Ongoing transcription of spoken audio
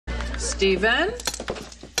Stephen?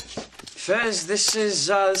 Fez, this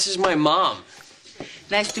is my mom.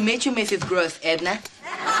 Nice to meet you, Mrs. Gross, Edna.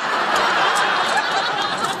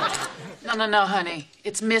 No, honey.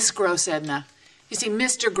 It's Miss Gross Edna. You see,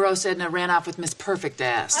 Mr. Gross Edna ran off with Miss Perfect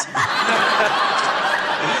Ass.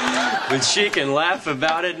 But she can laugh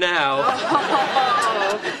about it now.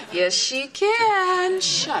 Oh, yes, she can.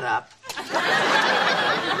 Shut up.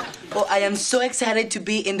 Oh, I am so excited to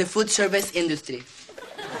be in the food service industry.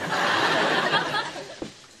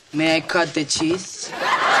 May I cut the cheese?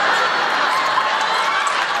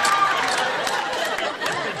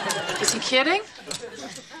 Is he kidding?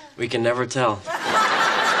 We can never tell.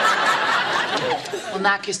 Well,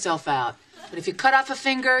 knock yourself out. But if you cut off a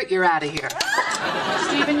finger, you're out of here.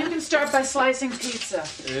 Stephen, you can start by slicing pizza.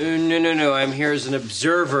 No. I'm here as an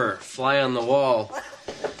observer. Fly on the wall.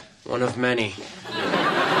 One of many.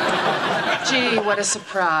 Gee, what a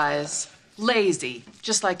surprise. Lazy,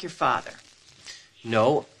 just like your father.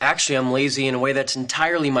 No, actually, I'm lazy in a way that's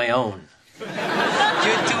entirely my own. You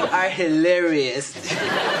two are hilarious.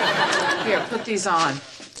 Here, put these on.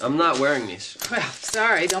 I'm not wearing these. Well,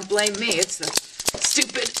 sorry, don't blame me. It's the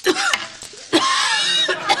stupid...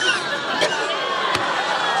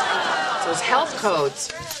 Those health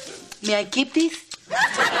codes. May I keep these?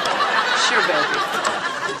 Sure, baby.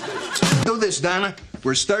 Do this, Donna.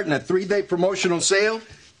 We're starting a 3-day promotional sale.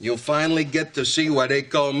 You'll finally get to see why they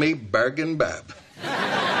call me Bargain Bob.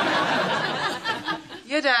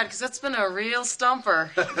 Yeah, Dad, because that's been a real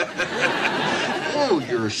stumper. Oh,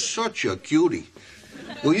 you're such a cutie.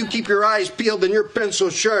 Well, you keep your eyes peeled and your pencil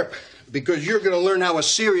sharp, because you're going to learn how a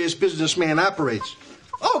serious businessman operates.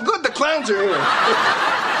 Oh, good, the clowns are here.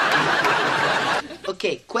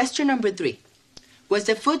 Okay, question number 3. Was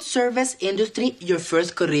the food service industry your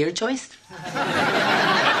first career choice?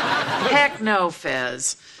 Heck no,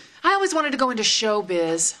 Fez. I always wanted to go into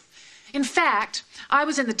showbiz. In fact, I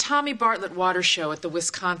was in the Tommy Bartlett water show at the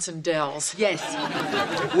Wisconsin Dells. Yes.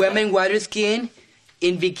 Women water skiing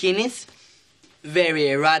in bikinis. Very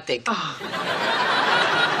erotic. Oh.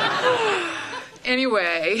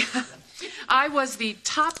 Anyway, I was the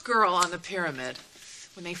top girl on the pyramid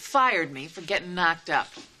when they fired me for getting knocked up.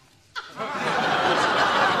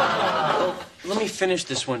 Let me finish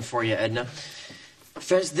this one for you, Edna.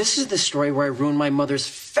 Fez, this is the story where I ruined my mother's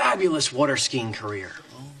fabulous water skiing career.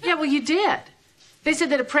 Yeah, well, you did. They said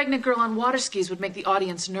that a pregnant girl on water skis would make the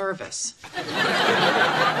audience nervous.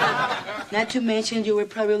 Not to mention you were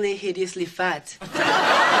probably hideously fat. Oh,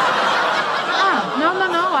 no.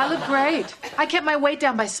 I look great. I kept my weight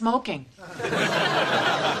down by smoking.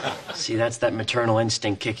 See, that's that maternal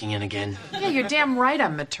instinct kicking in again. Yeah, you're damn right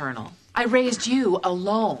I'm maternal. I raised you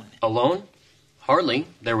alone. Alone? Hardly.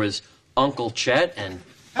 There was Uncle Chet and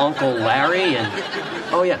Uncle Larry and,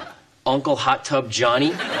 oh yeah, Uncle Hot Tub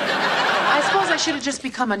Johnny. I suppose I should have just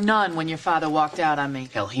become a nun when your father walked out on me.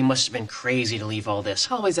 Hell, he must have been crazy to leave all this.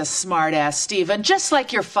 Always a smart-ass, Stephen, just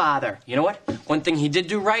like your father. You know what? One thing he did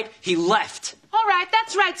do right, he left. All right,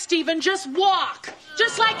 that's right, Stephen. Just walk.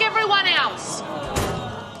 Just like everyone else.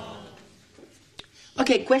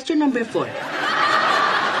 Okay, question number 4.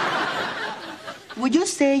 Would you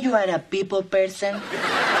say you are a people person?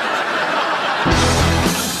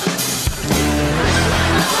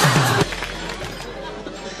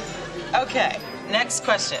 Okay, next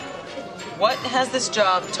question. What has this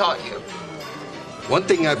job taught you? One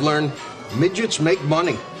thing I've learned, midgets make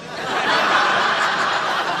money.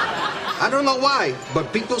 I don't know why,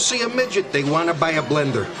 but people see a midget, they want to buy a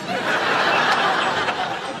blender.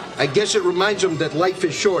 I guess it reminds them that life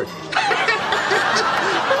is short.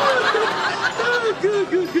 Good.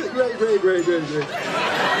 Right.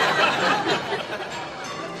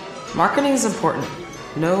 Marketing is important.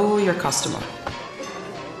 Know your customer.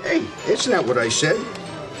 Hey, it's not what I said.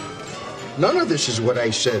 None of this is what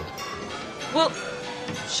I said. Well,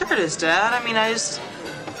 sure it is, Dad. I mean, I just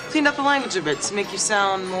cleaned up the language a bit to make you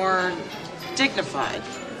sound more dignified.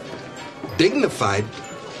 Dignified?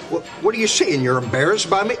 What are you saying? You're embarrassed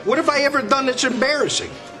by me? What have I ever done that's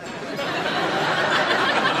embarrassing?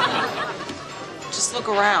 Just look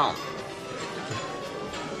around.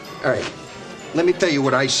 All right, let me tell you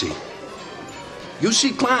what I see. You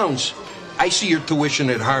see clowns. I see your tuition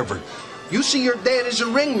at Harvard. You see your dad as a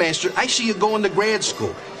ringmaster. I see you going to grad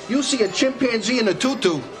school. You see a chimpanzee in a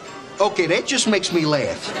tutu. Okay, that just makes me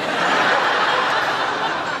laugh.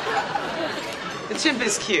 The chimp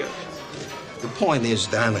is cute. The point is,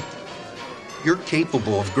 Donna, you're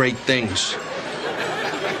capable of great things.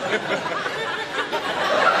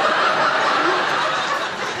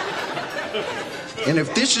 And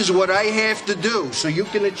if this is what I have to do so you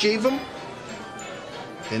can achieve them,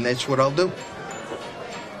 then that's what I'll do.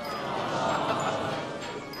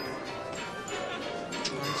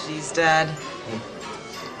 Geez, Dad.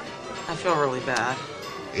 I feel really bad.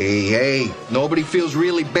 Hey, nobody feels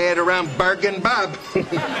really bad around Bargain Bob.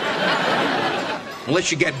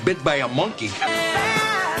 Unless you get bit by a monkey.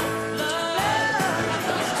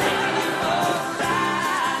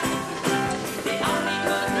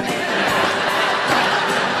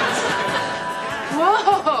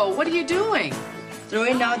 Whoa, what are you doing?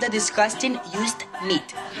 Throwing out the disgusting used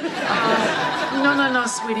meat. No,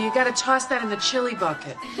 sweetie. You gotta toss that in the chili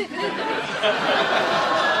bucket.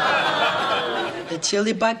 The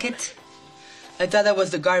chili bucket? I thought that was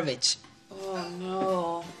the garbage. Oh,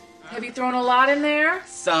 no. Have you thrown a lot in there?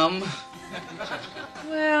 Some.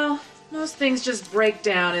 Well, most things just break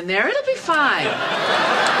down in there. It'll be fine.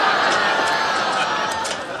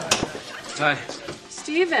 Hi.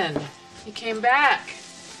 Steven, you came back.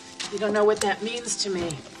 You don't know what that means to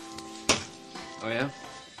me. Oh, yeah?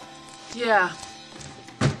 Yeah.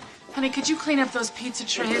 Honey, could you clean up those pizza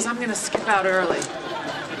trays? I'm gonna skip out early.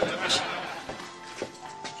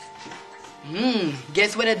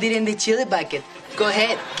 Guess what I did in the chili bucket? Go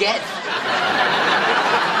ahead, guess.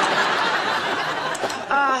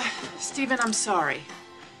 Steven, I'm sorry.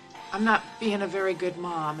 I'm not being a very good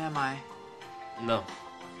mom, am I? No.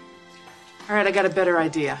 All right, I got a better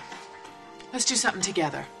idea. Let's do something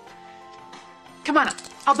together. Come on,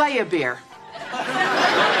 I'll buy you a beer.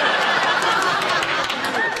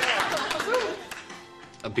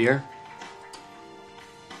 A beer?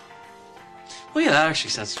 Well, yeah, that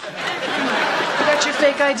actually sounds... You got your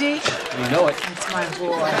fake ID? You know it. That's my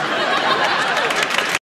boy.